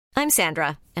I'm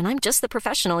Sandra, and I'm just the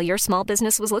professional your small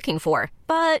business was looking for.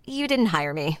 But you didn't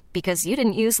hire me because you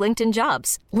didn't use LinkedIn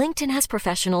Jobs. LinkedIn has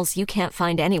professionals you can't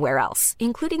find anywhere else,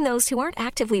 including those who aren't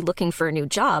actively looking for a new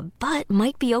job, but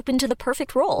might be open to the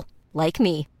perfect role, like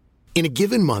me. In a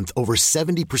given month, over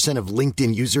 70% of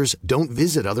LinkedIn users don't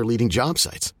visit other leading job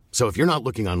sites. So if you're not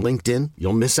looking on LinkedIn,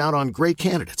 you'll miss out on great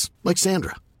candidates like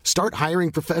Sandra. Start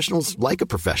hiring professionals like a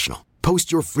professional.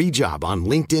 Post your free job on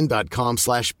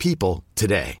linkedin.com/people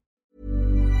today.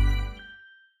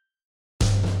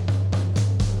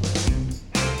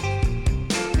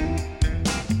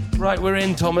 Right, we're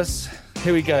in, Thomas.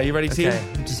 Here we go. You ready, team? Okay,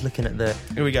 I'm just looking at the...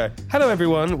 Here we go. Hello,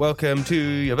 everyone. Welcome to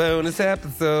your bonus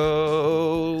episode.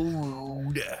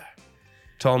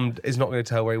 Tom is not going to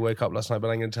tell where he woke up last night,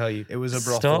 but I'm going to tell you. It was a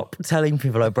brothel. Stop telling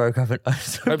people I broke up.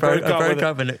 I broke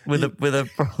up with a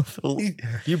brothel.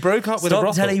 You broke up with a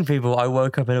brothel? Stop telling people I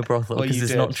woke up in a brothel because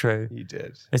it's not true. You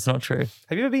did. It's not true.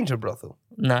 Have you ever been to a brothel?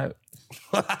 No.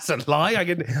 That's a lie. I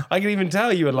can even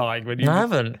tell you were lying when you. No, I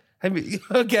haven't.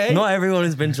 Okay. Not everyone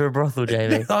has been to a brothel,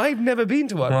 Jamie. I've never been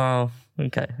to one. Wow.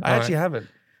 Okay. I actually haven't.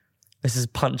 This is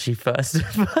punchy first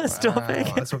topic.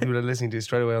 That's what people are listening to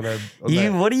straight away on their.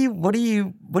 What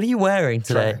are you wearing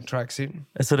today? Tracksuit.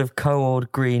 A sort of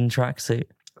cold green tracksuit.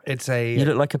 You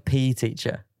look like a PE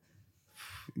teacher.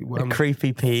 Well, a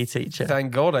creepy PE teacher.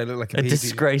 Thank God I look like a PE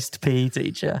disgraced PE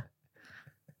teacher.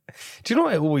 Do you know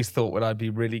what I always thought what I'd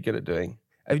be really good at doing?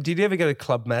 Did you ever go to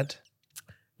Club Med?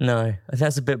 No, I think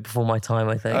that's a bit before my time,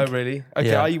 I think. Oh, really?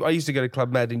 Okay, yeah. I used to go to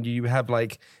Club Med and you have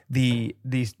like the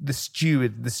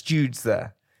stewards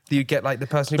there. You get like the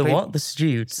person who what? The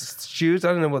stewards? Stewards?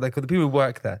 I don't know what they're called. The people who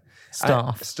work there.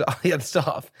 Staff. The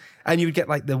staff. And you would get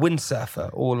like the windsurfer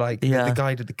or like the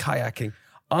guy who did the kayaking.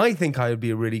 I think I would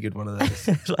be a really good one of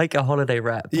those. Like a holiday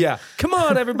rep. Yeah. Come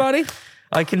on, everybody.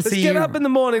 Let's get up in the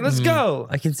morning. Let's go.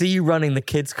 I can see you running the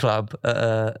kids club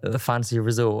at a fancy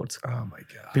resort. Oh my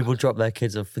God. People drop their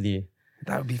kids off with you.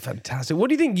 That would be fantastic. What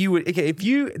do you think you would... Okay,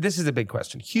 this is a big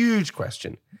question. Huge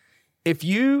question. If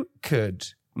you could...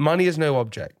 Money is no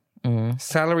object.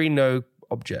 Salary no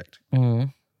object.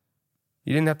 You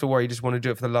didn't have to worry. You just want to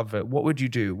do it for the love of it. What would you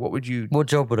do? What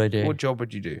job would I do? What job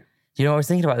would you do? You know, I was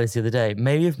thinking about this the other day.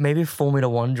 Maybe a Formula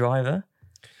One driver.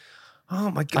 Oh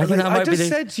my God. I just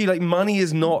said to you, like, money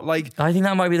is not like... I think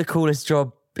that might be the coolest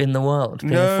job in the world,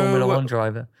 being a Formula One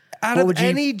driver. Out of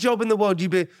any job in the world,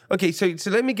 you'd be... Okay, so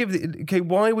let me give...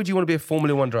 why would you want to be a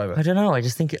Formula One driver? I don't know. I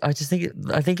think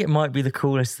it might be the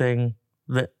coolest thing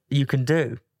that you can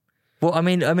do. Well, I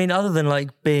mean, other than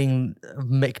like being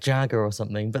Mick Jagger or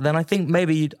something, but then I think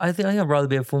I'd rather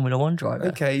be a Formula One driver.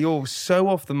 Okay, you're so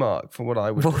off the mark for what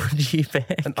I would. What would you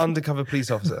pick? An undercover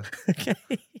police officer. Okay.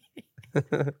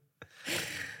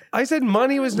 I said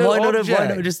money was no object. Why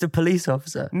not just a police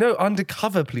officer? No,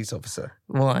 undercover police officer.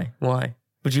 Why?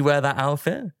 Would you wear that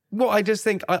outfit? Well, I just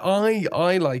think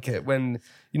I like it when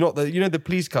you're not the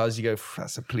police cars. You go,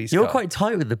 that's a police car. You're quite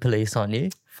tight with the police, aren't you?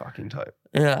 Fucking tight.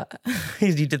 Yeah,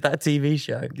 you did that TV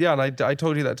show. Yeah, and I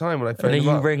told you that time when I phoned them up. And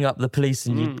then you ring ring up the police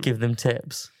and you give them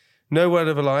tips. No word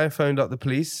of a lie. I phoned up the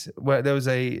police where there was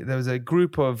a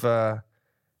group of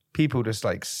people just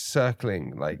like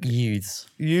circling, like youths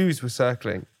were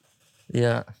circling.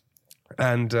 Yeah,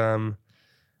 and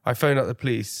I phoned up the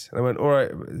police and I went, all right.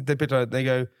 They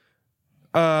go,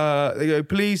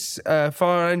 police,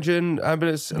 fire engine,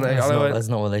 ambulance. And that's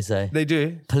not what they say. They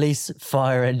do. Police,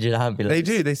 fire engine, ambulance. They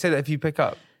do. They say that if you pick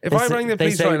up. If I rang the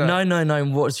police right now.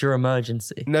 999, what's your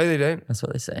emergency? No, they don't. That's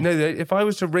what they say. No, they don't. If I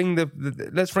was to ring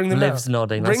let's ring them Liv's now.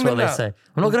 nodding. That's what they say.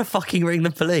 I'm not going to fucking ring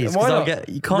the police. Why not?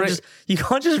 You can't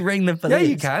just ring the police. Yeah,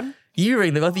 you can. You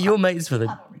ring them. I think you're mates with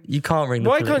them. You can't ring the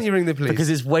police. Why can't you ring the police? Because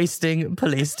it's wasting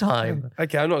police time.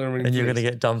 Okay, I'm not going to ring the police. And you're going to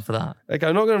get done for that. Okay,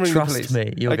 I'm not going to ring the police. Trust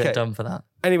me, you'll get done for that.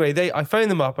 Anyway, I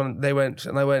phoned them up and they went,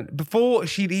 and I went, before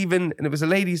she'd even, and it was a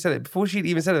lady who said it, before she'd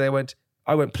even said it,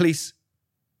 I went, police.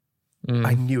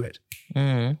 I knew it.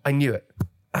 I knew it.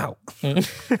 Ow.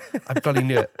 I bloody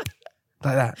knew it.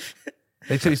 Like that.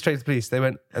 They took me straight to the police. They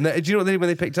went, and do you know what they did when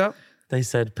they picked up? They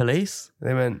said, police?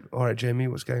 They went, all right, Jamie,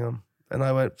 what's going on? And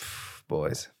I went,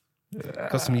 boys,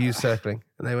 got some youth circling.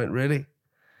 And they went, really?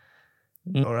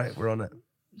 All right, we're on it.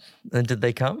 And did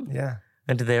they come? Yeah.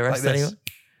 And did they arrest anyone?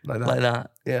 Like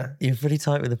that. Yeah. You're pretty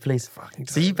tight with the police. Fucking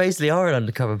tight. So you basically are an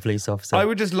undercover police officer. I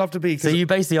would just love to be. So you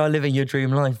basically are living your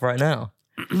dream life right now.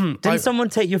 Didn't someone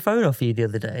take your phone off you the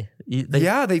other day?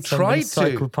 They tried to.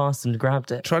 Cycled past and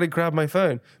grabbed it. Try to grab my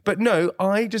phone. But no,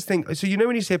 I just think, so you know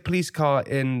when you see a police car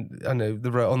on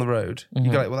the road,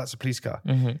 you go like, well, that's a police car.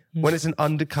 When it's an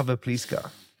undercover police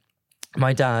car.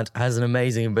 My dad has an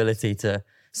amazing ability to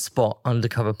spot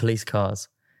undercover police cars.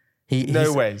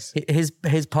 No ways.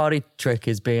 His party trick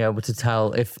is being able to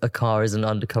tell if a car is an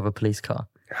undercover police car.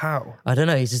 How? I don't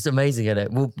know. He's just amazing at it.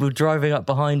 We're driving up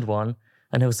behind one,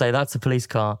 and he'll say, "That's a police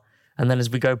car." And then as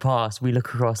we go past, we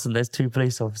look across, and there's 2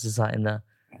 police officers sat in there.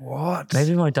 What?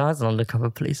 Maybe my dad's an undercover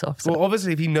police officer. Well,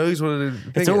 obviously, if he knows what it is.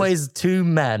 It's always 2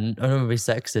 men. I don't want to be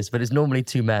sexist, but it's normally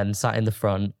 2 men sat in the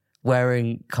front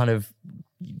wearing kind of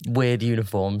weird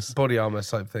uniforms. Body armor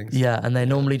type things. Yeah, and they're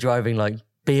normally driving like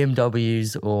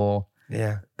BMWs or...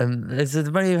 Yeah. There's a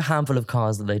very handful of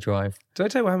cars that they drive. Did I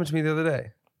tell you what happened to me the other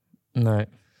day? No.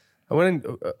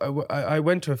 I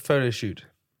went to a photo shoot.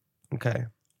 Okay.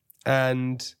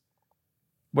 And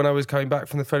when I was coming back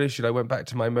from the photo shoot, I went back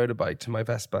to my motorbike, to my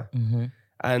Vespa. Mm-hmm.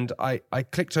 And I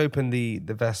clicked open the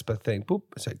Vespa thing. Boop.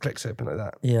 So it clicks open like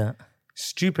that. Yeah.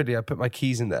 Stupidly, I put my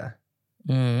keys in there.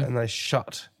 And I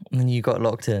shut. And then you got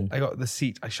locked in. I got the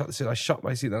seat. I shut the seat. I shut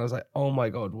my seat. Then I was like, oh my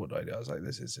God, what do I do? I was like,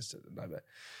 this is just a nightmare.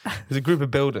 There's a group of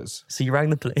builders. So you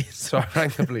rang the police. So I rang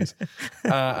the police.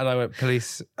 And I went,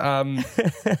 police.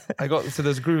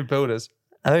 There's a group of builders.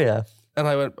 Oh, yeah. And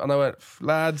I went,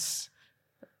 lads,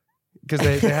 because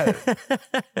they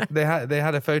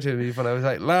had a photo of me when I was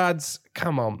like, lads,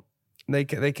 come on. And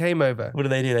they came over. What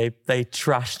did they do? They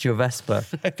trashed your Vespa.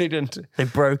 They didn't. They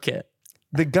broke it.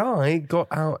 The guy got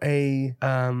out a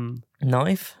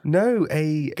knife? No,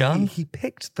 a gun. He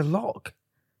picked the lock.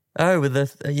 Oh, with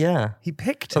the yeah. He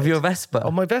picked of it. your Vespa.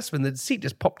 On my Vespa, and the seat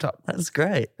just popped up. That's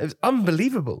great. It was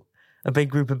unbelievable. A big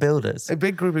group of builders. A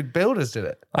big group of builders did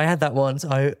it. I had that once.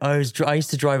 I used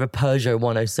to drive a Peugeot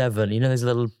 107. You know those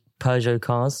little Peugeot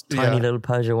cars, tiny little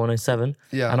Peugeot 107.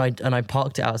 Yeah. And I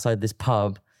parked it outside this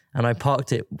pub, and I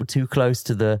parked it too close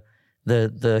to the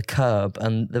curb,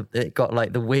 and it got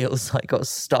like the wheels like got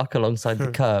stuck alongside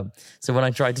the curb. So when I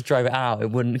tried to drive it out,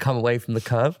 it wouldn't come away from the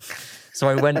curb. So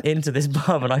I went into this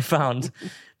pub and I found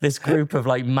this group of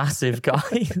like massive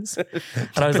guys.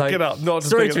 And I was like,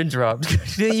 sorry to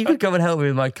interrupt. You could come and help me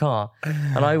with my car.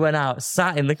 And I went out,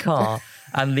 sat in the car,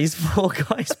 and these 4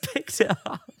 guys picked it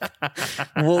up,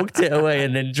 walked it away,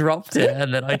 and then dropped it.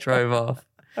 And then I drove off.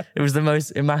 It was the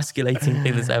most emasculating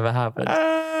thing that's ever happened.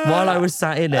 While I was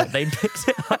sat in it, they picked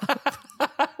it up,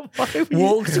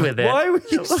 walked with it. Why were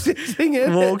you sitting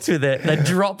in it? Walked with it, then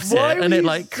dropped it, and it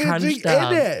like crunched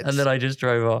down. And then I just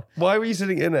drove off. Why were you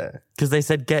sitting in it? Because they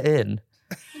said, get in.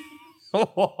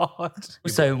 What?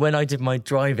 So when I did my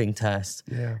driving test,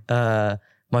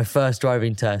 my first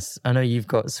driving test, I know you've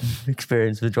got some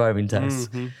experience with driving tests.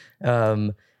 Mm-hmm.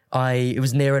 It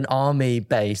was near an army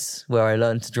base where I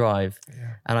learned to drive.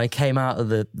 Yeah. And I came out of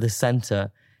the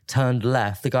center, turned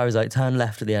left. The guy was like, turn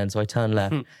left at the end. So I turned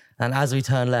left. And as we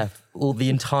turned left, the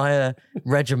entire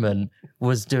regiment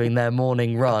was doing their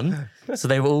morning run. So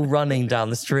they were all running down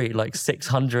the street, like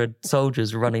 600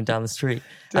 soldiers were running down the street.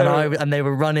 And they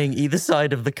were running either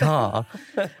side of the car.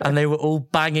 And they were all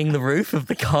banging the roof of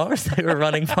the car as they were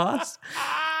running past.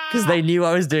 Because they knew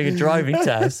I was doing a driving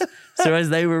test. So as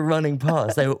they were running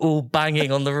past, they were all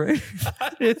banging on the roof.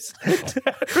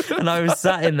 And I was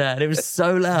sat in there, and it was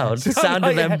so loud. The sound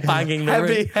of them banging the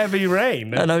roof. Heavy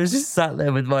rain. And I was just sat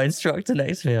there with my instructor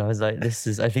next to me. I was like, I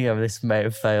think this may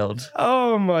have failed.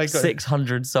 Oh my God.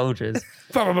 600 soldiers.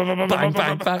 Bang,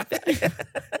 bang, bang.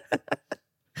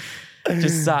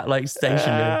 Just sat like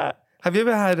stationary. Have you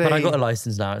ever had But I got a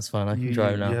license now. It's fine. I can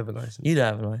drive now. You have a license? You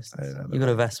don't have a license. You got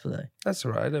a Vespa though. That's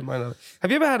all right. I don't mind.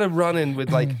 Have you ever had a run-in with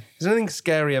like? Has anything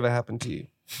scary ever happened to you?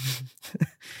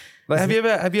 Like, have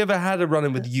you ever had a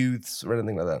run-in with youths or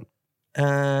anything like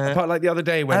that? Apart like the other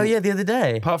day when. Oh yeah, the other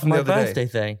day. Apart from my the other birthday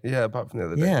thing. Yeah, apart from the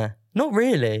other day. Yeah, not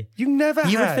really. You never.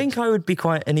 You would think I would be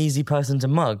quite an easy person to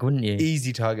mug, wouldn't you?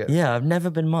 Easy target. Yeah, I've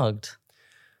never been mugged.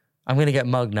 I'm going to get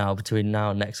mugged now between now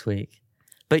and next week.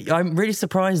 But I'm really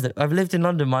surprised that I've lived in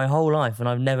London my whole life and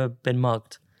I've never been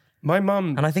mugged. My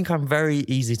mum... And I think I'm very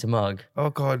easy to mug. Oh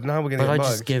God, now we're going to get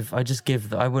mugged. I just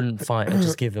give, I wouldn't fight, I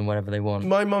just give them whatever they want.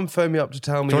 My mum phoned me up to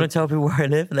tell me... Do you want to tell people where I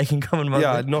live and they can come and mug me?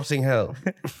 Yeah, Notting Hill.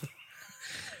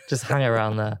 Just hang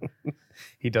around there.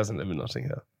 He doesn't live in Notting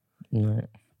Hill. No.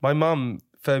 My mum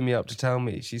phoned me up to tell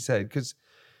me, she said, because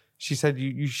she said,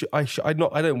 you should, I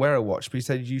don't wear a watch, but he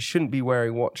said, you shouldn't be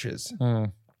wearing watches.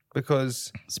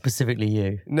 Because... Specifically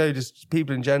you. No, just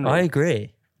people in general. I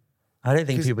agree. I don't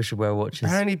think people should wear watches.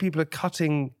 Apparently people are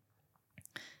cutting...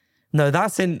 No,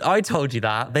 I told you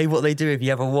that. What they do if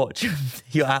you have a watch,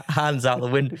 your hands out the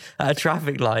window at a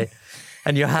traffic light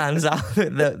and your hands out,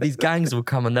 these gangs will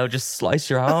come and they'll just slice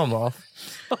your arm off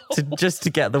just to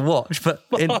get the watch. But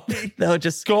they'll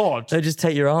just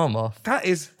take your arm off.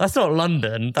 That's not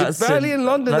London. That's barely in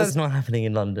London. That's not happening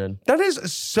in London. That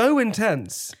is so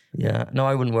intense. Yeah. No,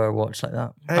 I wouldn't wear a watch like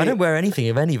that. Hey, I don't wear anything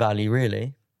of any value,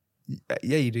 really.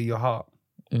 Yeah, you do your heart.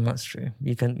 That's true.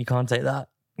 You can't take that.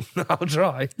 I'll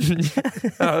try.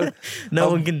 No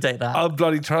one can take that. I'll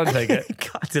bloody try and take it.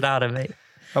 Cut it out of me.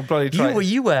 I'll bloody try.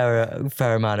 You wear a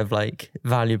fair amount of like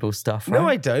valuable stuff, right? No,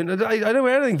 I don't. I don't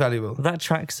wear anything valuable. That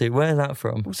tracksuit, where's that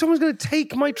from? Someone's going to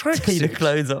take my Take the tracksuit.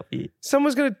 clothes off you.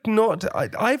 Someone's going to not...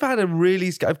 I've had a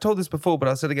really... I've told this before, but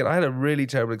I'll say it again. I had a really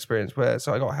terrible experience where...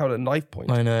 So I got held at knife point.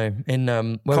 I know. In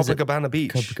where was it? Copacabana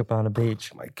Beach. Copacabana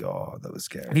Beach. Oh my God, that was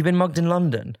scary. Have you been mugged in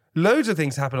London? Loads of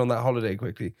things happened on that holiday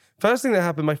quickly. First thing that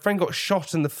happened, my friend got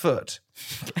shot in the foot.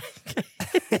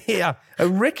 Yeah, a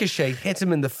ricochet hit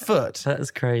him in the foot.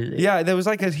 That's crazy. Yeah, there was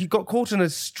he got caught in a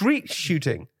street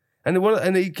shooting, and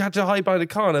he had to hide behind a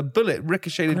car, and a bullet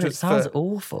ricocheted into it his sounds foot.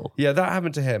 awful. Yeah, that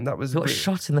happened to him. That was Got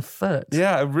shot in the foot.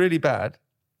 Yeah, really bad.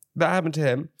 That happened to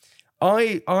him.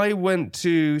 I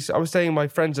was staying in my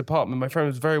friend's apartment. My friend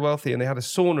was very wealthy, and they had a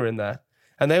sauna in there,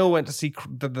 and they all went to see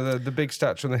the big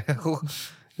statue on the hill.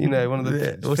 You know, one of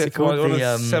the What's it called? one of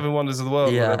the 7 wonders of the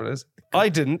world, yeah. or whatever it is. I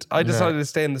didn't. I decided to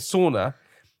stay in the sauna,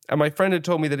 and my friend had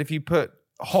told me that if you put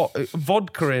hot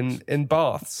vodka in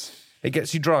baths, it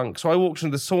gets you drunk. So I walked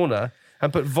into the sauna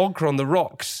and put vodka on the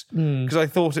rocks because I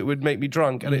thought it would make me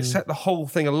drunk, and it set the whole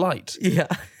thing alight. Yeah.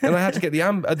 And I had to get the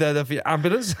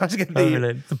ambulance. I had to get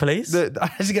the police? I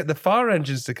had to get the fire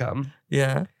engines to come.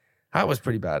 Yeah. That was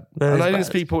pretty bad. That and is I didn't bad.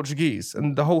 speak Portuguese,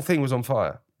 and the whole thing was on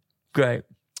fire. Great.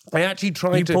 I actually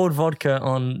tried You to... poured vodka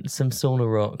on some sauna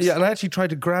rocks. Yeah, and I actually tried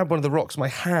to grab one of the rocks with my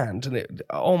hand, and it...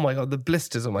 Oh my God, the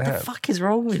blisters on my What the hand. fuck is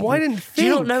wrong with Why you? didn't Do you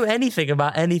not think? know anything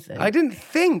about anything? I didn't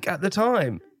think at the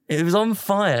time. It was on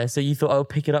fire, so you thought I would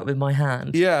pick it up with my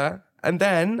hand. Yeah. And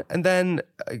then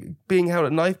being held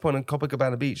at knife point on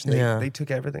Copacabana Beach, they took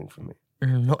everything from me.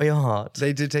 Not your heart.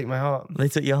 They did take my heart. They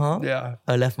took your heart? Yeah.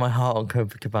 I left my heart on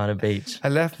Copacabana Beach. I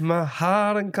left my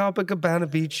heart on Copacabana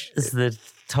Beach. It's the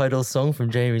title song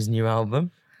from Jamie's new album.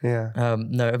 Yeah.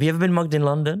 No, have you ever been mugged in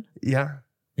London? Yeah.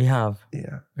 You have?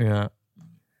 Yeah. Yeah.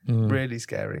 Really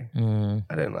scary.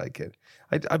 I don't like it.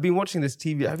 I've been watching this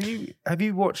TV. Have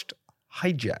you watched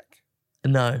Hijack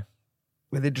No.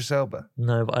 with Idris Elba?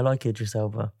 No, but I like Idris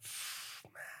Elba.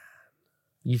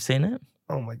 You've seen it?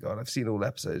 Oh my God, I've seen all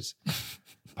episodes.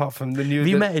 Apart from the new... Have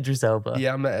you met Idris Elba?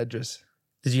 Yeah, I met Idris.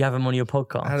 Did you have him on your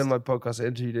podcast? I had him on my podcast. I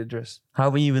interviewed Idris. How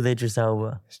were you with Idris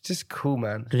Elba? It's just cool,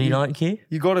 man. Did he like you?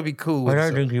 You got to be cool. I with don't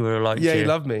some- think he would have liked you. Yeah, he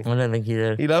loved me. I don't think he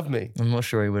did. He loved me. I'm not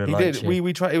sure he would have He liked did. you.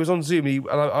 We tried. It was on Zoom. And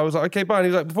I was like, okay, bye. And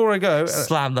he was like, before I go,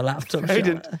 Slam the laptop he shut.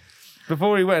 didn't.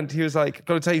 Before he went, he was like,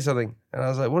 got to tell you something. And I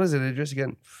was like, what is it, Idris?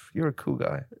 Again, you're a cool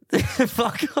guy.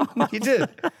 Fuck off. He did.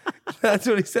 That's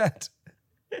what he said.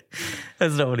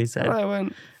 That's not what he said. And I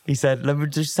went, He said, let me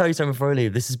just tell you something before I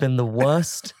leave. This has been the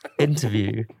worst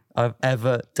interview I've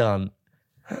ever done.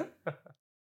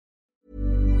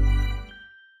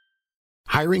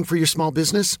 Hiring for your small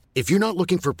business? If you're not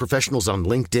looking for professionals on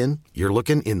LinkedIn, you're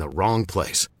looking in the wrong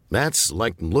place. That's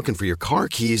like looking for your car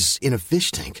keys in a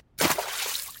fish tank.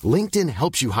 LinkedIn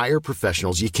helps you hire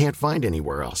professionals you can't find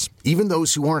anywhere else, even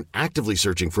those who aren't actively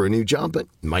searching for a new job but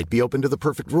might be open to the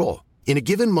perfect role. In a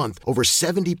given month, over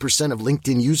 70% of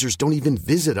LinkedIn users don't even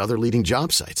visit other leading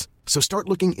job sites. So start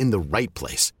looking in the right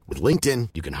place. With LinkedIn,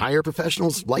 you can hire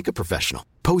professionals like a professional.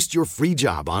 Post your free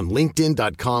job on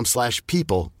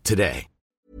linkedin.com/people today.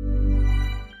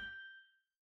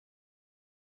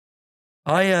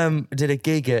 I did a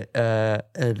gig at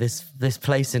this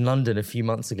place in London a few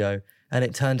months ago, and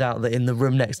it turned out that in the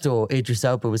room next door, Idris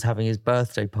Elba was having his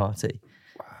birthday party.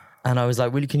 And I was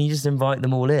like, "Will can you just invite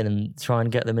them all in and try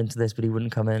and get them into this?" But he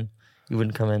wouldn't come in. He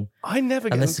wouldn't come in. I never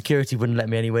And the get... security wouldn't let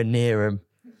me anywhere near him.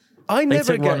 I They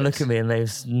never took get... one look at me and they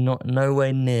was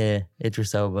nowhere near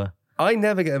Idris Elba. I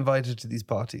never get invited to these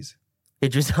parties.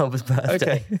 Idris Elba's birthday.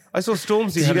 Okay. I saw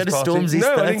Stormzy Did you have go his to party. Stormzy's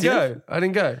No, I 30th?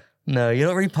 didn't go. No, you're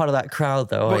not really part of that crowd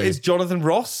though, are What, you? is Jonathan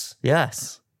Ross?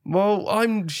 Yes. Well,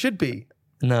 should be.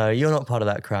 No, you're not part of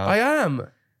that crowd. I am.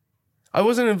 I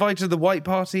wasn't invited to the white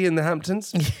party in the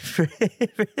Hamptons.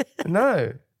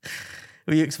 No.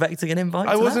 Were you expecting an invite?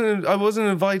 I to wasn't. I wasn't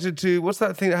invited to. What's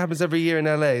that thing that happens every year in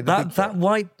LA?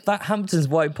 That Hamptons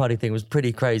white party thing was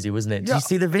pretty crazy, wasn't it? Did Yeah. you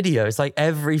see the video? It's like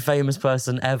every famous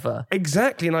person ever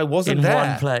Exactly, and I wasn't in there.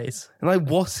 one place. And I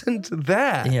wasn't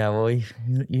there. Yeah, well,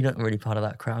 you're not really part of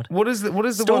that crowd. What is the one?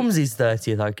 Stormzy's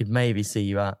 30th, I could maybe see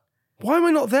you at. Why am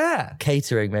I not there?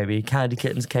 Catering, maybe. Candy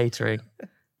Kittens Catering.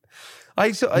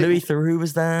 Louis Louis Theroux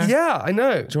was there. Yeah, I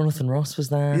know. Jonathan Ross was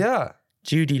there. Yeah,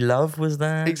 Judy Love was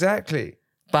there. exactly.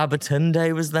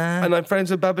 Babatunde was there. And I'm friends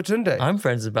with Babatunde. I'm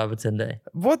friends with Babatunde.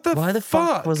 What the? Why the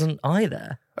fuck wasn't I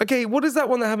there? Okay, what is that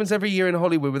one that happens every year in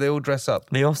Hollywood where they all dress up?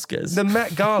 The Oscars. The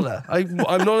Met Gala. I'm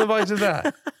not invited to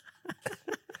that.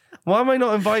 Why am I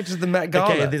not invited to the Met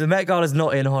Gala? Okay, the Met Gala's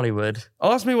not in Hollywood.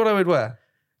 Ask me what I would wear.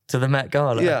 To the Met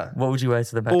Gala? Yeah. What would you wear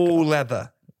to the Met Gala? All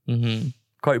leather.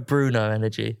 Quite Bruno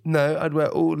energy. No, I'd wear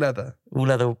all leather. All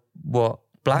leather, what?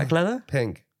 Black leather?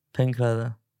 Pink. Pink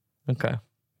leather. Okay.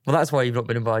 Well, that's why you've not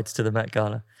been invited to the Met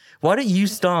Gala. Why don't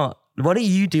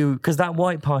you do, because that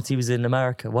white party was in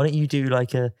America, why don't you do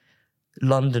like a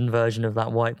London version of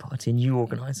that white party and you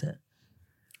organise it?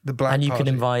 The black And you party.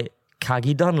 can invite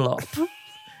Caggie Dunlop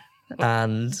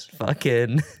and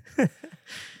fucking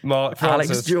Mark Alex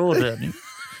Francis. Jordan.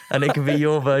 And it can be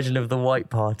your version of the white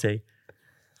party.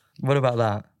 What about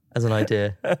that as an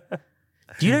idea?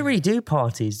 You don't really do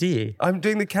parties, do you? I'm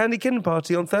doing the Candy Kitten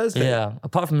party on Thursday. Yeah.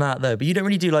 Apart from that, though, but you don't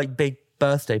really do like big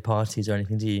birthday parties or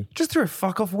anything, do you? Just through a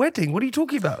fuck off wedding. What are you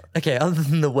talking about? Okay, other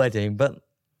than the wedding, but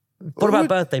what about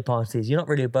birthday parties? You're not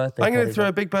really a birthday I'm party. going to throw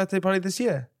a big birthday party this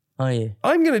year. Are you?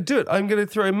 I'm going to do it. I'm going to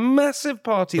throw a massive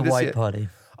party The this white year. party.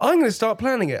 I'm going to start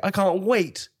planning it. I can't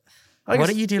wait. Why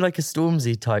don't you do like a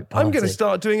Stormzy type party? I'm going to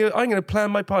start doing it. I'm going to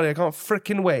plan my party. I can't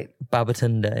freaking wait.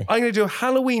 Babaton Day. I'm going to do a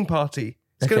Halloween party.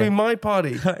 It's going Okay. to be my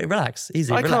party. Relax,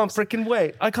 easy. I relax. can't freaking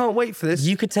wait. I can't wait for this.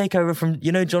 You could take over from,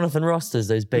 Jonathan Ross does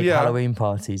those big Yeah. Halloween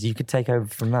parties. You could take over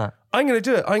from that. I'm going to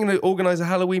do it. I'm going to organise a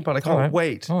Halloween party. I can't All right.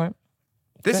 wait. All right.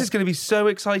 This is going to be so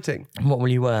exciting. And what will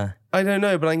you wear? I don't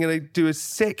know, but I'm going to do a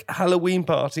sick Halloween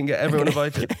party and get everyone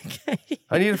invited.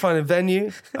 I need to find a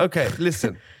venue. Okay,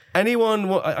 listen. Anyone?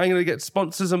 I'm going to get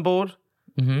sponsors on board.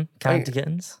 Candy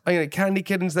Kittens? I'm going to get Candy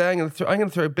Kittens there. I'm going to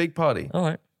throw a big party. All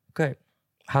right. Great.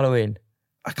 Halloween.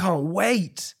 I can't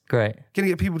wait. Great. Going to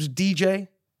get people to DJ.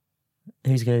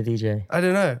 Who's going to DJ? I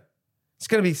don't know. It's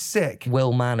going to be sick.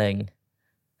 Will Manning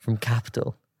from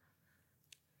Capital.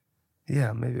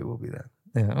 Yeah, maybe it will be that.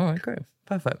 Yeah. All right. Great.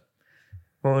 Perfect.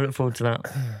 Well, I look forward to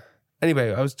that.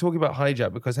 Anyway, I was talking about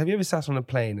hijack because have you ever sat on a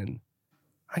plane and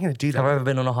I'm going to do that. Have I ever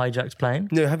been on a hijacked plane?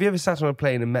 No, have you ever sat on a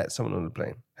plane and met someone on a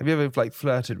plane? Have you ever like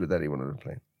flirted with anyone on a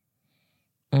plane?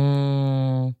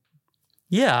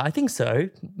 Yeah, I think so.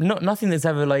 Nothing that's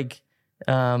ever like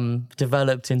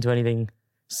developed into anything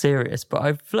serious, but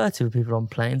I've flirted with people on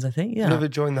planes, I think. Yeah. You ever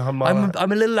joined the Humala?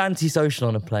 I'm a little antisocial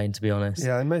on a plane, to be honest.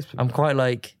 Yeah, most people. I'm quite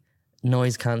like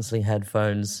noise cancelling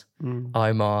headphones,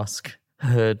 eye mask,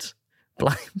 hood,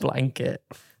 blanket.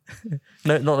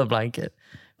 No, not the blanket.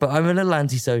 But I'm a little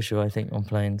antisocial, I think, on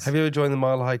planes. Have you ever joined the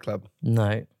Mile High Club?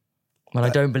 No. And I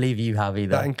don't believe you have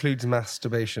either. That includes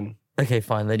masturbation. Okay,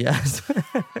 fine then, yes.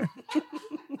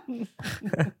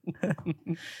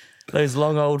 Those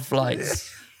long old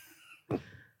flights.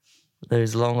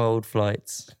 Those long old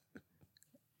flights.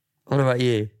 What about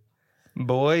you?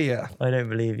 Boy, yeah. I don't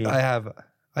believe you. I have.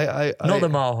 Not the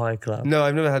Mile High Club. No,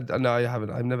 I've never had. No, I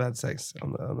haven't. I've never had sex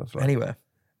on a flight. Anywhere.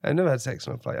 I've never had sex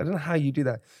on a flight. I don't know how you do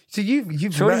that. So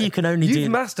you've Surely you can only you've do-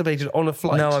 masturbated on a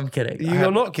flight. No, I'm kidding. You're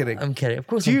not kidding. I'm kidding. Of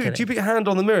course Do I'm you kidding. put your hand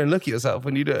on the mirror and look at yourself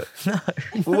when you do it? No.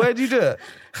 Well, where do you do it?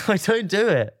 I don't do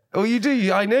it. Oh, you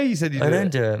do. I know you said you do. I don't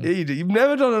do it. Yeah, you do. You've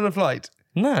never done it on a flight.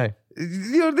 No.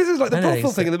 You know, this is like the I don't think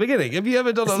brothel so. thing in the beginning. Have you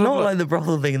ever done it It's on a not flight? like the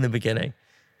brothel thing in the beginning.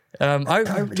 Tom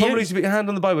Rees, you put your hand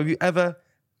on the Bible. Have you ever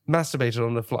masturbated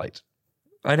on a flight?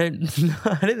 I don't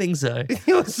think so.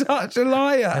 You're such a I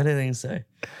liar. don't think so.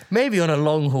 Maybe on a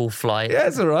long haul flight. Yeah,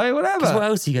 it's all right. Whatever. 'Cause what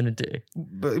else are you going to do?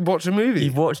 But watch a movie.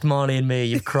 You've watched Marley and Me,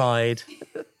 you've cried,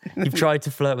 you've tried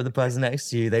to flirt with the person next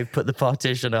to you, they've put the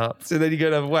partition up. So then you go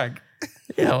and have a wank.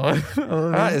 Yeah,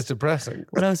 That is depressing.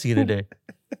 what else are you going to do?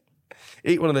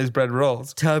 Eat one of those bread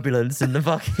rolls. Turbulence in the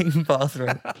fucking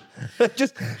bathroom.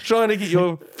 Just trying to get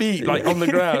your feet like on the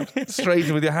ground, straight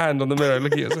with your hand on the mirror,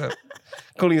 looking at yourself,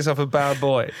 calling yourself a bad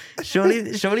boy. Surely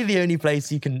the only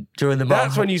place you can, during the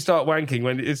That's when you start wanking,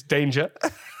 when it's danger.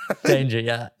 danger,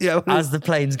 yeah. Yeah. As the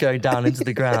plane's going down into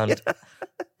the ground.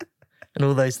 And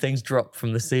all those things drop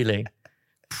from the ceiling.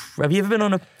 Have you ever been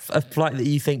on a flight that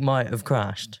you think might have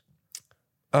crashed?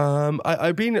 I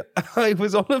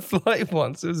was on a flight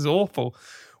once. It was awful.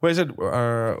 Where I said,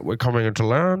 we're coming into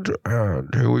land,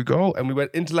 and here we go. And we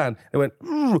went into land. It went,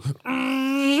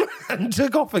 and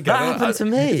took off again. That happened to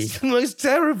me. It's the most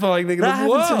terrifying thing in That the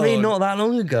world. happened to me not that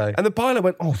long ago. And the pilot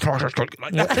went, oh, fuck, like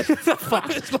that. fuck.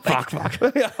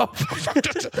 Yeah, oh, fuck.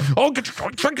 Oh,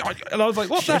 and I was like,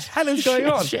 what the hell is going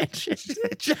on? Shit.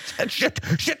 Shit.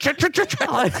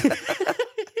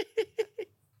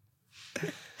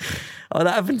 Oh,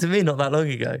 that happened to me not that long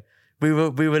ago. We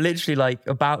were literally like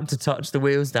about to touch the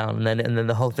wheels down, and then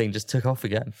the whole thing just took off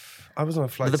again. I was on a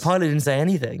flight. But the pilot didn't say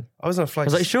anything. I was on a I flight.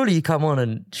 was like, surely you come on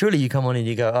and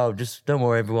you go, oh, just don't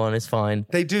worry, everyone, it's fine.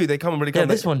 They do. They come and really Yeah, come.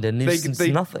 this one didn't. It's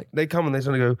nothing. They come and they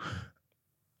suddenly go,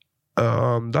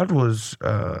 that was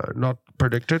not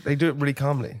predicted. They do it really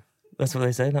calmly. That's what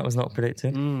they say. That was not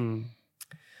predicted.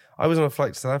 I was on a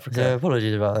flight to South Africa. So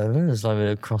apologies about that. There's like a bit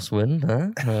of crosswind.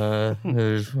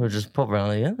 We'll just pop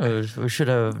around again. We should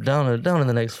have down in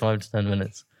the next 5 to 10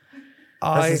 minutes.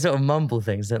 That's the sort of mumble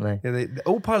things, don't they? Yeah,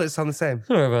 all pilots sound the same.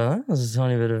 Sorry about that. There's a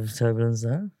tiny bit of turbulence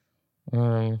there.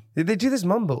 They do this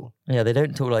mumble. Yeah, they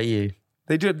don't talk like you.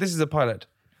 They do it. This is a pilot.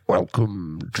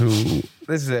 Welcome to...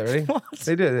 This is it, really? What?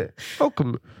 They do it.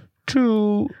 Welcome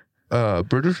to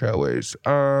British Airways.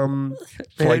 They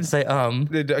don't say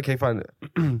They do, okay, fine.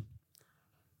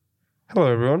 Hello,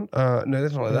 everyone. No,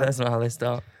 that's not like that. That's not how they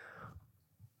start.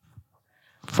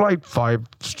 Flight 5,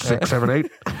 6, 7,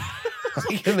 8. I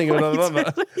couldn't think of another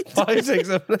number. 5, 6,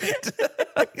 7,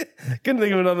 8. Couldn't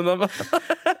think of another number.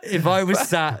 If I was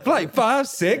sat... Flight 5,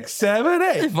 6, 7,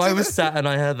 8. If I was sat and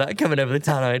I heard that coming over the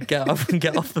town, I'd get up and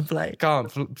get off the plane. Can't.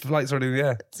 Flight's already in the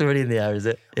air. It's already in the air, is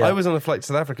it? Yeah. I was on a flight to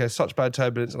South Africa, such bad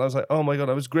turbulence, and I was like, oh my God,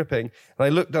 I was gripping. And I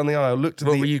looked down the aisle, looked at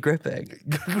What were you gripping?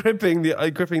 gripping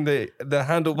the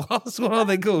handlebars. What are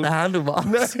they called? The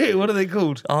handlebars? No, what are they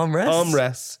called? Armrests?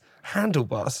 Armrests.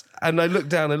 Handlebars. And I looked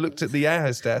down and looked at the air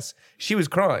hostess. She was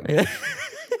crying. Yeah.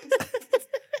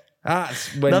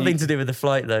 That's when Nothing to do with the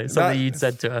flight, though. Something you'd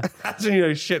said to her. That's when you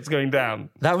know shit's going down.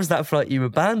 That was that flight you were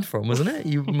banned from, wasn't it?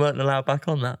 You weren't allowed back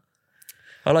on that.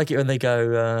 I like it when they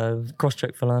go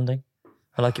cross-check for landing.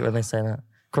 I like it when they say that.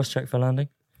 Cross-check for landing.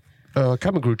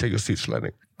 Cabin crew, take your seats for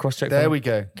landing. Cross-check There for we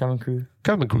go. cabin crew.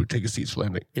 Cabin crew, take your seats for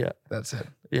landing. Yeah. That's it.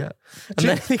 Yeah. And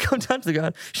then they come down to the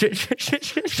ground. Shit.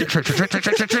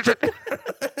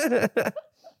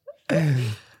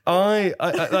 I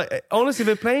like, honestly, if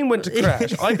a plane went to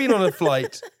crash, I've been on a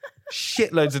flight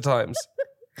shitloads of times.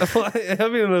 I've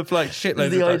been on a flight shitloads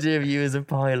The of times. idea of you as a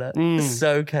pilot.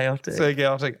 So chaotic. So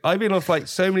chaotic. I've been on a flight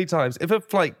so many times. If a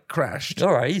flight crashed,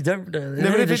 All right, you don't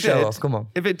no, but if it show did, off. Come on.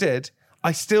 If it did,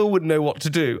 I still wouldn't know what to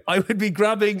do. I would be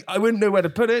grabbing. I wouldn't know where to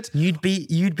put it. You'd be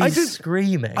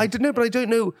screaming. I don't know, but I don't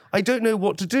know. I don't know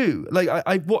what to do. Like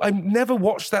I never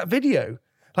watched that video.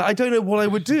 Like, I don't know what I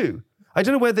would do. I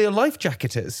don't know where their life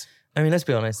jacket is. I mean, let's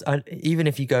be honest. Even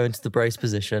if you go into the brace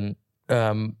position,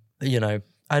 you know,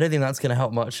 I don't think that's going to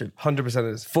help much. 100% it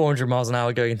is. 400 miles an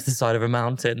hour going into the side of a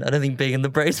mountain. I don't think being in the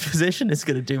brace position is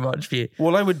going to do much for you.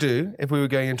 What I would do if we were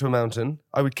going into a mountain,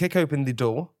 I would kick open the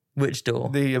door. Which door?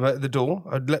 The door.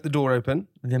 I'd let the door open.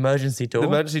 The emergency door? The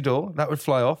emergency door. That would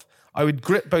fly off. I would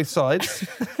grip both sides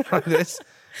like this.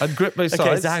 I'd grip both sides.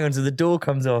 Okay, so hang on. So the door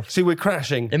comes off. See, we're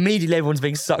crashing. Immediately everyone's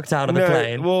being sucked out of the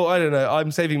plane. Well, I don't know.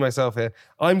 I'm saving myself here.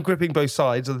 I'm gripping both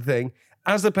sides of the thing.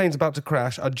 As the plane's about to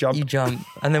crash, I'd jump. You jump.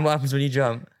 And then what happens when you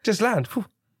jump? Just land.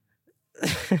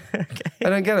 Okay. I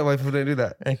don't get it why people don't do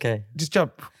that. Okay. Just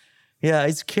jump. Yeah,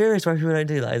 it's curious why people don't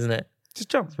do that, isn't it? Just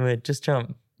jump. It's weird. Just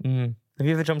jump. Have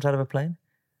you ever jumped out of a plane?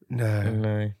 No.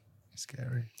 No.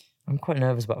 Scary. I'm quite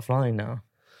nervous about flying now.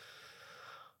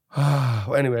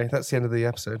 Well, anyway, that's the end of the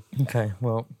episode. Okay,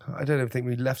 well, I don't think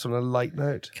we left on a light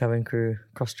note. cabin crew,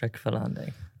 cross-check for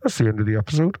landing. That's the end of the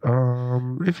episode.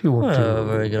 If you want Well,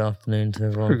 very good afternoon to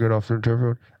everyone. Very good afternoon to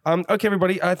everyone. Okay,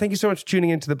 everybody. Thank you so much for tuning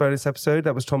into the bonus episode.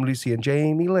 That was Tom, Lucy, and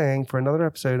Jamie Lang for another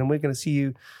episode, and we're going to see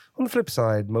you on the flip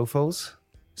side, mofos.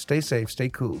 Stay safe, stay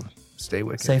cool, stay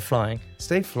wicked. Safe flying.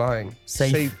 Stay flying.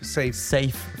 Safe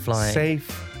Safe flying. Safe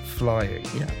flying.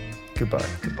 Yeah. Goodbye.